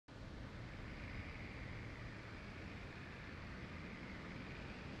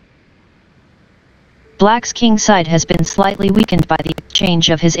Black's king side has been slightly weakened by the exchange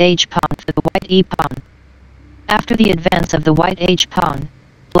of his h-pawn for the white e-pawn. After the advance of the white h-pawn,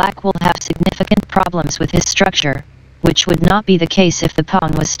 Black will have significant problems with his structure, which would not be the case if the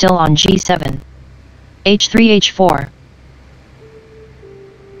pawn was still on g7. h3 h4.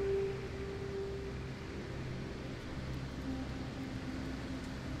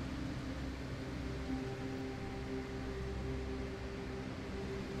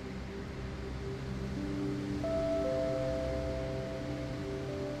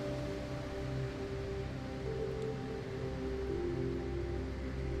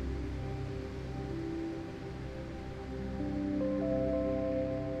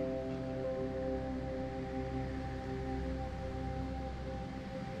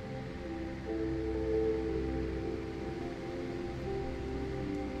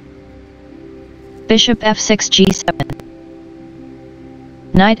 Bishop f6 g7.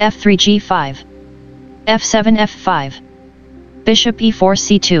 Knight f3 g5. f7 f5. Bishop e4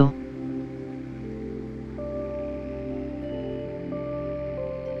 c2.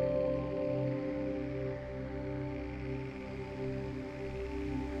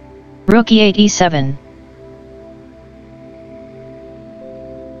 Rook e8 e7.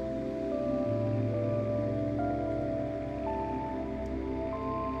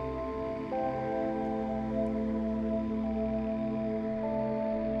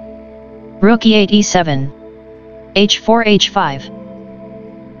 Rook e8 e7. h4 h5.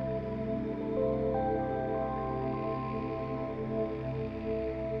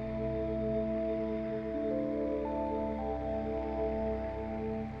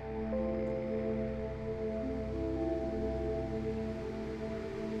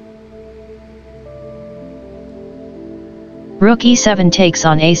 Rook e7 takes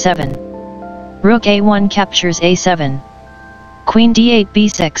on a7. Rook a1 captures a7. Queen d8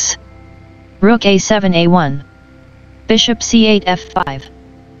 b6. Rook a7 a1. Bishop c8 f5.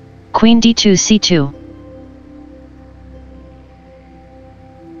 Queen d2 c2.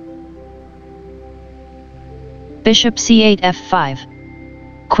 Bishop c8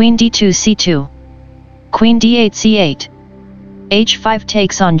 f5. Queen d2 c2. Queen d8 c8. h5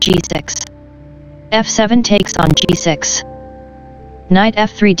 takes on g6. f7 takes on g6. Knight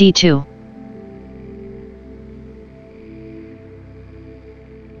f3 d2.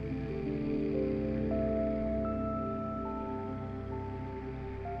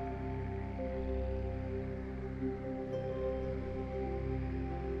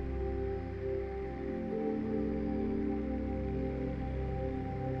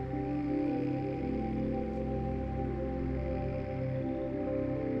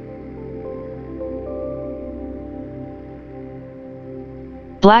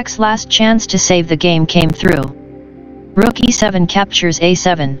 Black's last chance to save the game came through. Rook e7 captures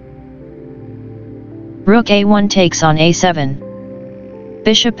a7. Rook a1 takes on a7.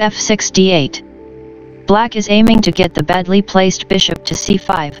 Bishop f6 d8. Black is aiming to get the badly placed bishop to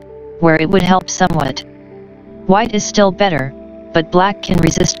c5, where it would help somewhat. White is still better, but black can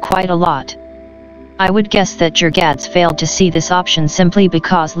resist quite a lot. I would guess that Giorgadze failed to see this option simply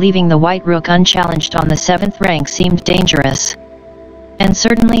because leaving the white rook unchallenged on the 7th rank seemed dangerous. And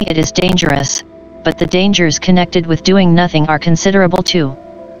certainly it is dangerous, but the dangers connected with doing nothing are considerable too.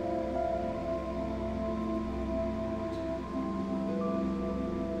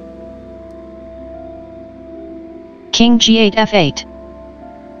 King g8 f8.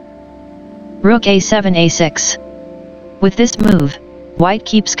 Rook a7 a6. With this move, white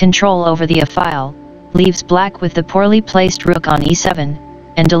keeps control over the a-file, leaves black with the poorly placed rook on e7,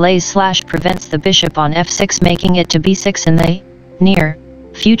 and delays/prevents the bishop on f6, making it to b6 in the near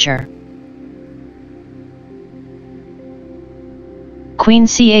future. Queen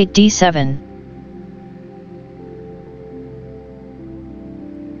c8 d7.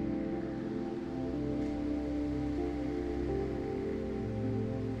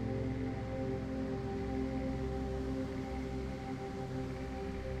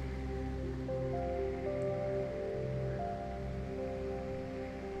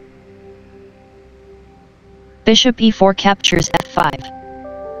 Bishop e4 captures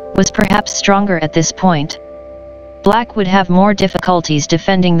f5. Was perhaps stronger at this point. Black would have more difficulties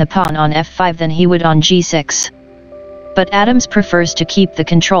defending the pawn on f5 than he would on g6. But Adams prefers to keep the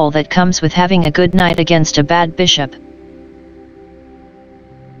control that comes with having a good knight against a bad bishop.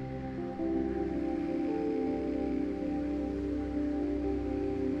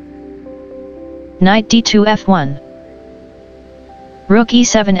 Knight d2 f1. Rook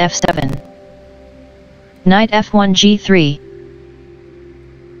e7 f7. Knight f1 g3.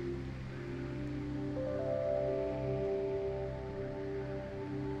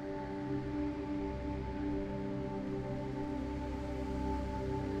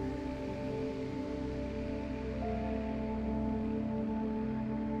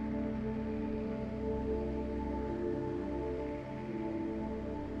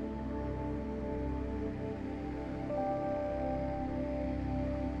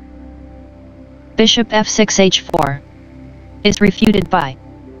 Bishop f6 h4 is refuted by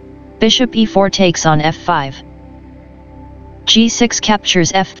Bishop e4 takes on f5. g6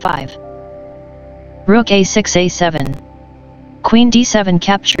 captures f5. Rook a6 a7. Queen d7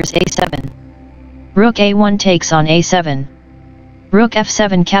 captures a7. Rook a1 takes on a7. Rook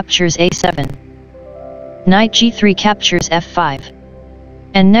f7 captures a7. Knight g3 captures f5.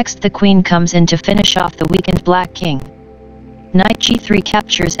 And next the queen comes in to finish off the weakened black king. Knight g3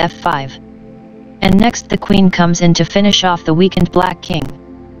 captures f5. And next the queen comes in to finish off the weakened black king.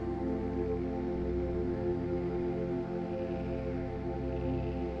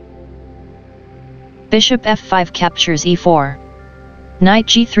 Bishop f5 captures e4. Knight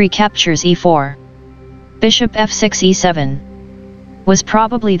g3 captures e4. Bishop f6 e7 was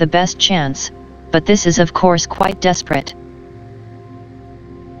probably the best chance, but this is of course quite desperate.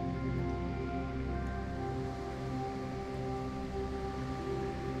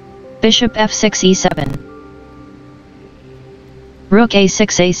 Bishop f6 e7. Rook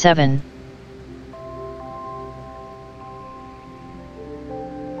a6 a7.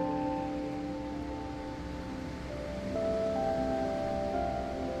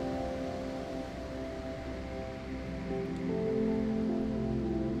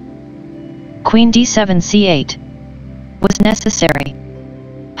 Queen d7 c8 was necessary.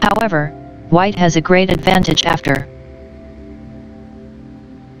 However, white has a great advantage after.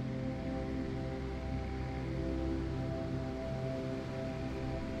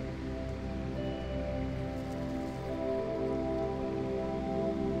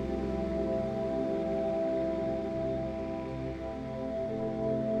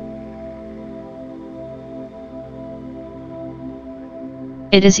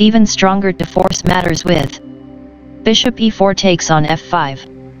 It is even stronger to force matters with Bishop e4 takes on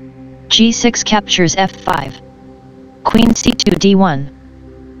f5. g6 captures f5. Queen c2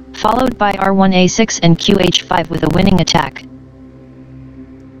 d1. Followed by r1 a6 and qh5 with a winning attack.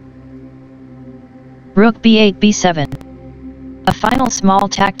 Rook b8 b7. A final small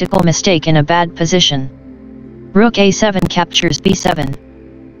tactical mistake in a bad position. Rook a7 captures b7.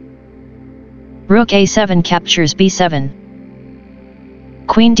 Rook a7 captures b7.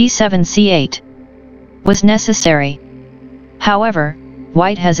 Queen d7 c8 was necessary. However,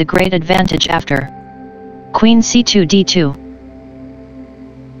 white has a great advantage after. Queen c2 d2.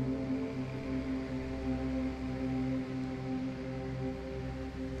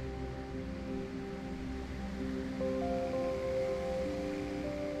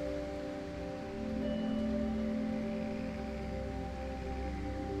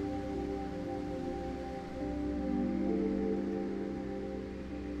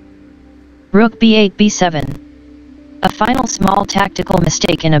 Rook b8 b7. A final small tactical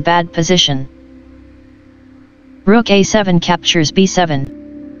mistake in a bad position. Rook a7 captures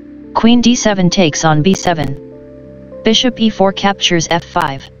b7. Queen d7 takes on b7. Bishop e4 captures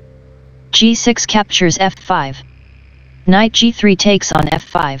f5. g6 captures f5. Knight g3 takes on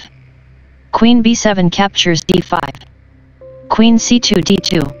f5. Queen b7 captures d5. Queen c2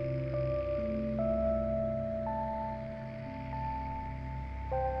 d2.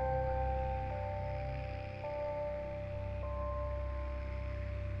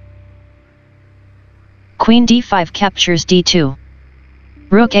 Queen d5 captures d2.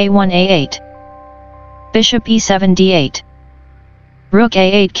 Rook a1 a8. Bishop e7 d8. Rook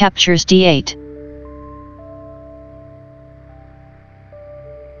a8 captures d8.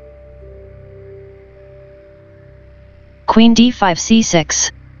 Queen d5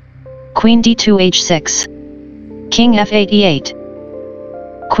 c6. Queen d2 h6. King f8 e8.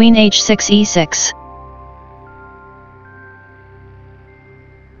 Queen h6 e6.